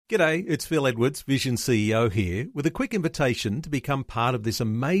G'day, it's Phil Edwards, Vision CEO here, with a quick invitation to become part of this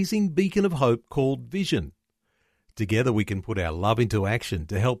amazing beacon of hope called Vision. Together we can put our love into action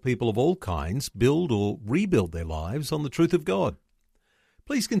to help people of all kinds build or rebuild their lives on the truth of God.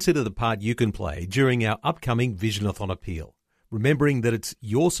 Please consider the part you can play during our upcoming Visionathon appeal, remembering that it's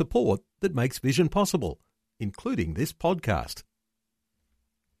your support that makes Vision possible, including this podcast.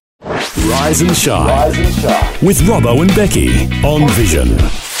 Rise and Shine with Robbo and Becky on Vision.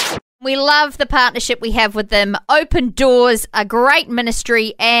 We love the partnership we have with them. Open Doors, a great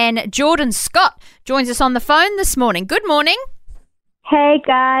ministry, and Jordan Scott joins us on the phone this morning. Good morning. Hey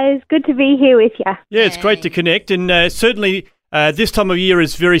guys, good to be here with you. Yeah, it's great to connect, and certainly this time of year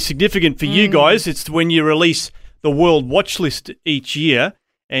is very significant for you guys. It's when you release the World Watch List each year.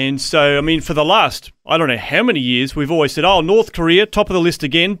 And so, I mean, for the last, I don't know how many years, we've always said, North Korea, top of the list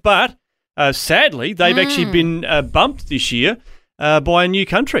again. But sadly, they've actually been bumped this year by a new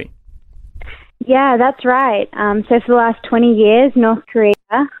country. Yeah, that's right. So for the last 20 years, North Korea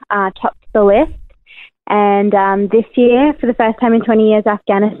topped the list. And this year, for the first time in 20 years,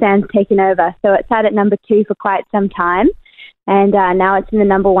 Afghanistan's taken over. So it sat at number 2 for quite some time. And now it's in the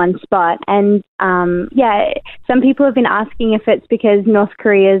number 1 spot. And, some people have been asking if it's because North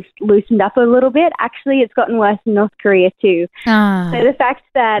Korea's loosened up a little bit. Actually, it's gotten worse in North Korea too. So the fact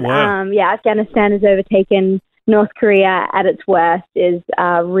that, Afghanistan has overtaken North Korea at its worst is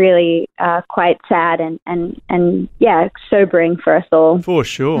really quite sad and sobering for us all. For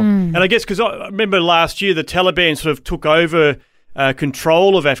sure. And I guess because I remember last year the Taliban sort of took over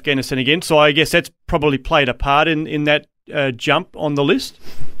control of Afghanistan again. So I guess that's probably played a part in that jump on the list?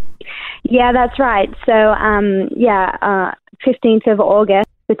 Yeah, that's right. So, 15th of August,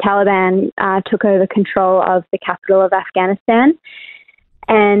 the Taliban took over control of the capital of Afghanistan.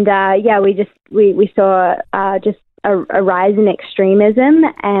 And, we saw just a rise in extremism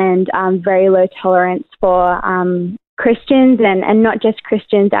and very low tolerance for Christians and not just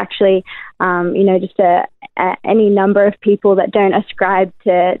Christians, actually, just any number of people that don't ascribe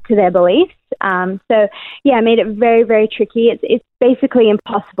to their beliefs. It made it very, very tricky. It's basically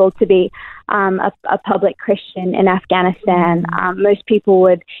impossible to be a public Christian in Afghanistan. Most people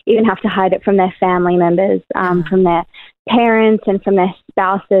would even have to hide it from their family members, from their parents and from their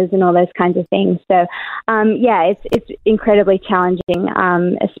spouses and all those kinds of things. So, it's incredibly challenging,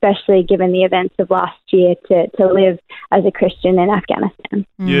 especially given the events of last year, to live as a Christian in Afghanistan.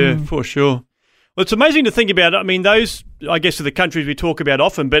 Yeah, for sure. Well, it's amazing to think about. I mean, those, I guess, are the countries we talk about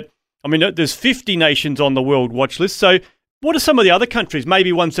often, but I mean, there's 50 nations on the World Watch List. So what are some of the other countries,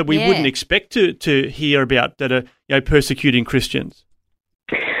 maybe ones that we wouldn't expect to hear about that are persecuting Christians?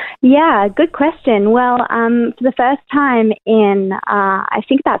 Yeah, good question. Well, for the first time in, I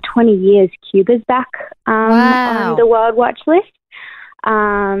think about 20 years, Cuba's back on the World Watch List.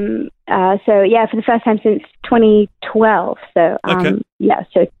 For the first time since 2012. So,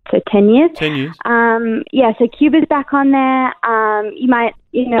 so 10 years. 10 years. So Cuba's back on there.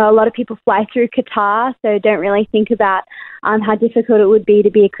 A lot of people fly through Qatar, so don't really think about how difficult it would be to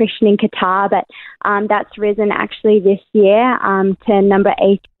be a Christian in Qatar, but that's risen actually this year to number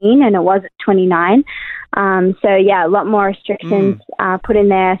 18, and it was at 29. A lot more restrictions put in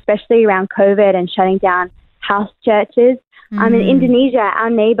there, especially around COVID and shutting down house churches. In Indonesia, our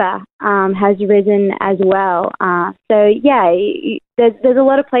neighbor, has risen as well. There's a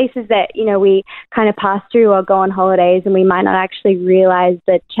lot of places that, we kind of pass through or go on holidays, and we might not actually realize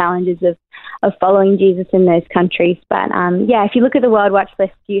the challenges of following Jesus in those countries. But, if you look at the World Watch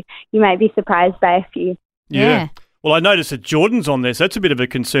List, you might be surprised by a few. Yeah. Well, I noticed that Jordan's on there, so that's a bit of a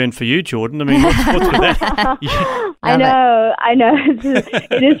concern for you, Jordan. I mean, what's with that? I know.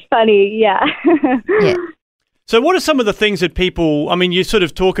 It is funny, yeah. So what are some of the things that people, I mean, you sort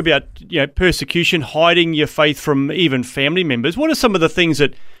of talk about, persecution, hiding your faith from even family members. What are some of the things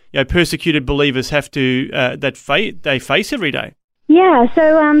that, persecuted believers have to, they face every day? Yeah,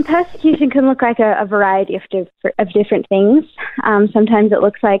 so persecution can look like a variety of different things. Sometimes it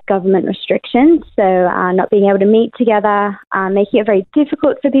looks like government restrictions, so not being able to meet together, making it very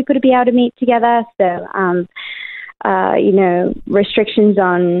difficult for people to be able to meet together. So, restrictions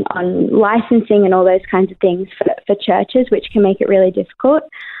on licensing and all those kinds of things for churches, which can make it really difficult.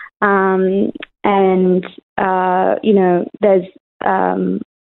 There's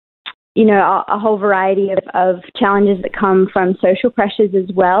a whole variety of challenges that come from social pressures as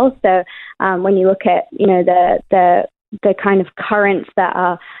well. So when you look at, the the kind of currents that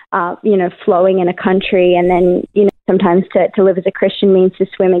are, flowing in a country. And then, sometimes to live as a Christian means to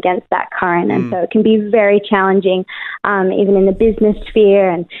swim against that current. And so it can be very challenging, even in the business sphere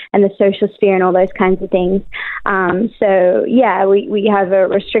and the social sphere and all those kinds of things. We have a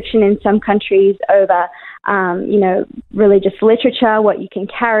restriction in some countries over, religious literature, what you can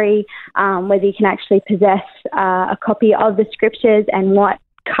carry, whether you can actually possess a copy of the scriptures and what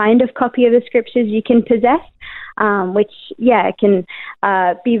kind of copy of the scriptures you can possess. Which can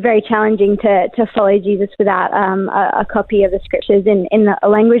be very challenging to follow Jesus without a copy of the scriptures in a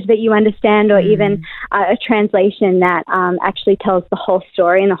language that you understand, or even a translation that actually tells the whole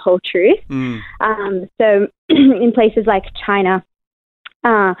story and the whole truth. So in places like China,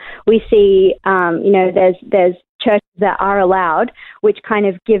 we see, there's churches that are allowed, which kind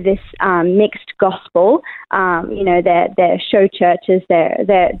of give this mixed gospel. They're show churches.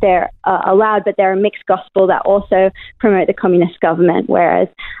 They're allowed, but they're a mixed gospel that also promote the communist government. Whereas,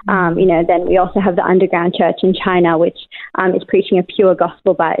 then we also have the underground church in China, which is preaching a pure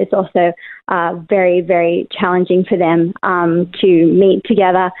gospel, but it's also very, very challenging for them to meet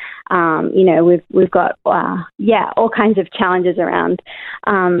together. We've got all kinds of challenges around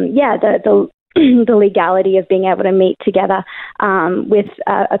the legality of being able to meet together with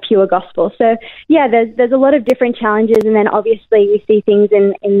a pure gospel. So there's a lot of different challenges, and then obviously we see things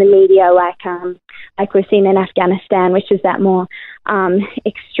in the media like we've seen in Afghanistan, which is that more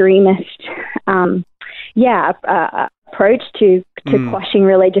extremist approach to quashing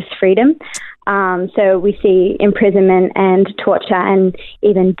religious freedom. So we see imprisonment and torture and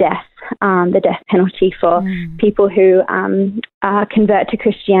even death, the death penalty for people who convert to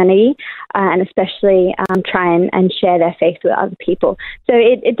Christianity and especially try and share their faith with other people. So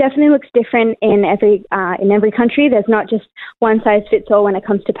it definitely looks different in every country. There's not just one size fits all when it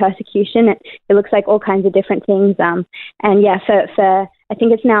comes to persecution. It looks like all kinds of different things. For I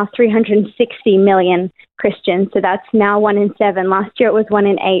think it's now 360 million Christians. So that's now 1 in 7. Last year it was 1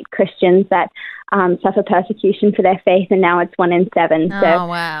 in 8 Christians that suffer persecution for their faith, and now it's 1 in 7. So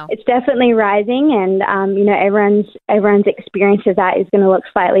wow. It's definitely rising, and everyone's experience of that is going to look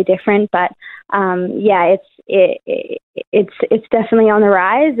slightly different. But it's definitely on the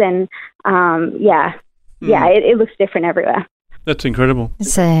rise, and it looks different everywhere. That's incredible.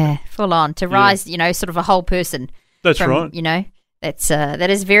 It's full on to rise. Sort of a whole person. That's right. That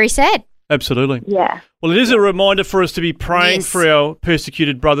is very sad. Absolutely. Yeah. Well, it is a reminder for us to be praying for our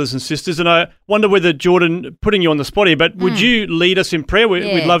persecuted brothers and sisters. And I wonder whether, Jordan, putting you on the spot here, but would you lead us in prayer?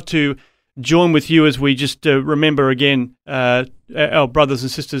 We'd love to join with you as we just remember again our brothers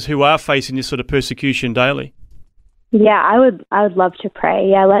and sisters who are facing this sort of persecution daily. Yeah, I would love to pray.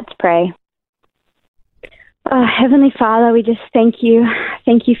 Yeah, let's pray. Heavenly Father, we just thank you.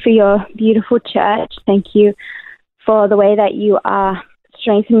 Thank you for your beautiful church. Thank you for the way that you are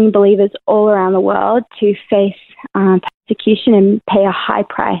strengthening believers all around the world to face persecution and pay a high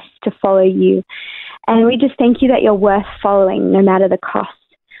price to follow you. And we just thank you that you're worth following no matter the cost,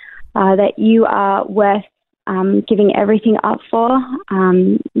 that you are worth giving everything up for,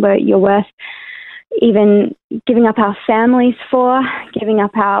 where you're worth even giving up our families for, giving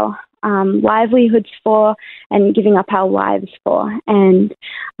up our livelihoods for, and giving up our lives for. And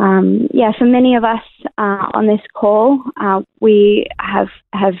for many of us on this call, we have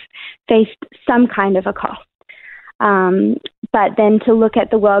faced some kind of a cost. But then to look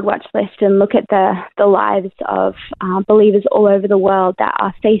at the World Watch List and look at the lives of believers all over the world that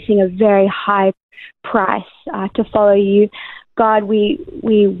are facing a very high price to follow you, God, we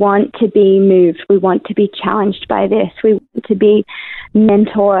want to be moved. We want to be challenged by this. We want to be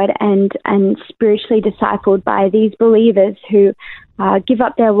mentored and spiritually discipled by these believers who give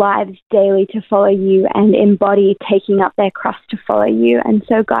up their lives daily to follow you and embody taking up their cross to follow you. And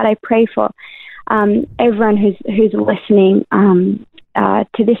so, God, I pray for everyone who's listening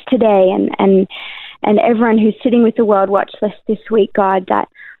to this today and everyone who's sitting with the World Watch List this week, God, that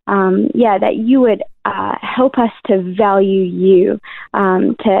you would help us to value you,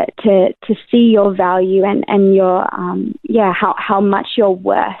 to see your value and your how much you're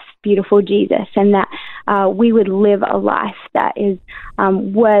worth, beautiful Jesus, and that we would live a life that is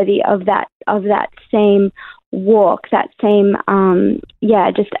worthy of that same walk, that same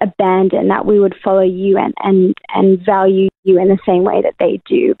just abandon, that we would follow you and value you in the same way that they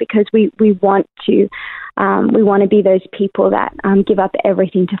do, because we want to be those people that give up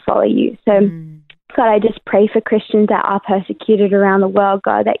everything to follow you. So God, I just pray for Christians that are persecuted around the world,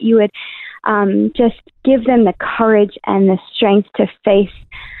 God, that you would just give them the courage and the strength to face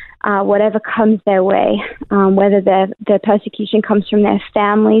whatever comes their way, whether the persecution comes from their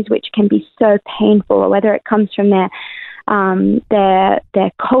families, which can be so painful, or whether it comes from their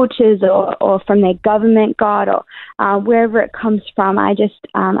their cultures or from their government, God, or wherever it comes from. I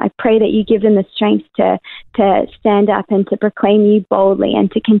pray that you give them the strength to stand up and to proclaim you boldly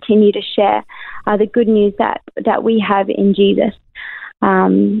and to continue to share the good news that we have in Jesus.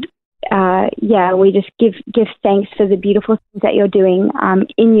 We just give thanks for the beautiful things that you're doing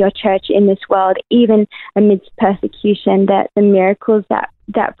in your church, in this world, even amidst persecution, that the miracles that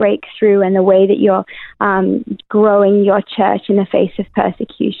break through and the way that you're growing your church in the face of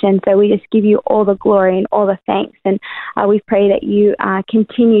persecution. So we just give you all the glory and all the thanks. And we pray that you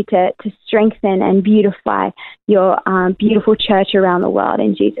continue to strengthen and beautify your beautiful church around the world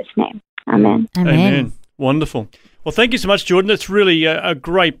in Jesus' name. Amen. Amen. Wonderful. Well, thank you so much, Jordan. That's really a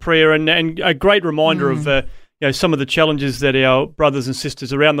great prayer and a great reminder of some of the challenges that our brothers and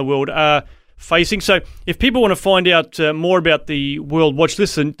sisters around the world are facing. So if people want to find out more about the World Watch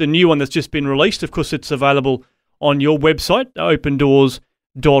List, the new one that's just been released, of course, it's available on your website,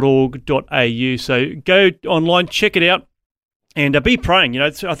 opendoors.org.au. So go online, check it out, and be praying.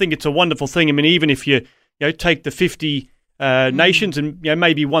 I think it's a wonderful thing. I mean, even if you take the 50 nations and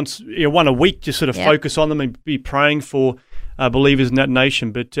maybe once one a week, just sort of focus on them and be praying for believers in that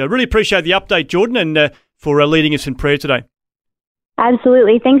nation. But really appreciate the update, Jordan, and for leading us in prayer today.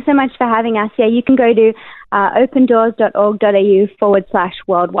 Absolutely. Thanks so much for having us. Yeah, you can go to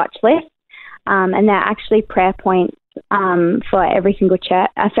opendoors.org.au/World Watch List, and there are actually prayer points for every single church,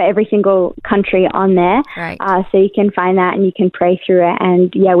 for every single country on there. Right. So you can find that and you can pray through it.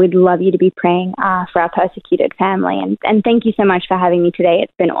 And we'd love you to be praying for our persecuted family. And thank you so much for having me today.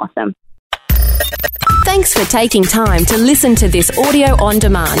 It's been awesome. Thanks for taking time to listen to this audio on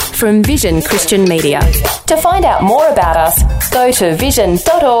demand from Vision Christian Media. To find out more about us, go to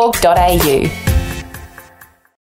vision.org.au.